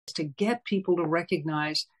to get people to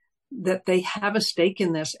recognize that they have a stake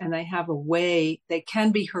in this and they have a way they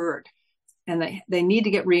can be heard, and they need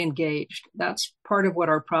to get re-engaged. That's part of what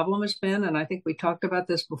our problem has been. And I think we talked about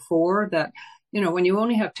this before, that, when you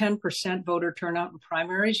only have 10% voter turnout in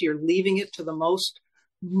primaries, you're leaving it to the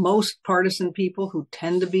most partisan people who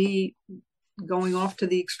tend to be going off to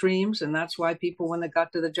the extremes. And that's why people, when they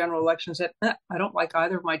got to the general election, said, I don't like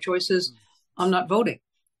either of my choices, I'm not voting.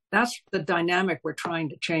 That's the dynamic we're trying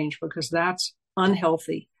to change, because that's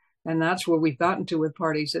unhealthy. And that's where we've gotten to with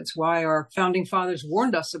parties. It's why our founding fathers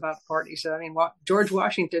warned us about parties. I mean, George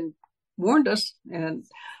Washington warned us, and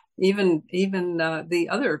even the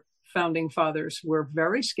other founding fathers were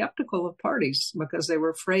very skeptical of parties, because they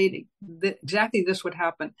were afraid that exactly this would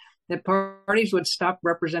happen, that parties would stop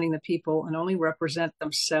representing the people and only represent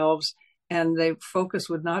themselves. And their focus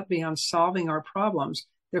would not be on solving our problems.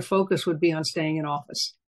 Their focus would be on staying in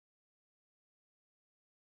office.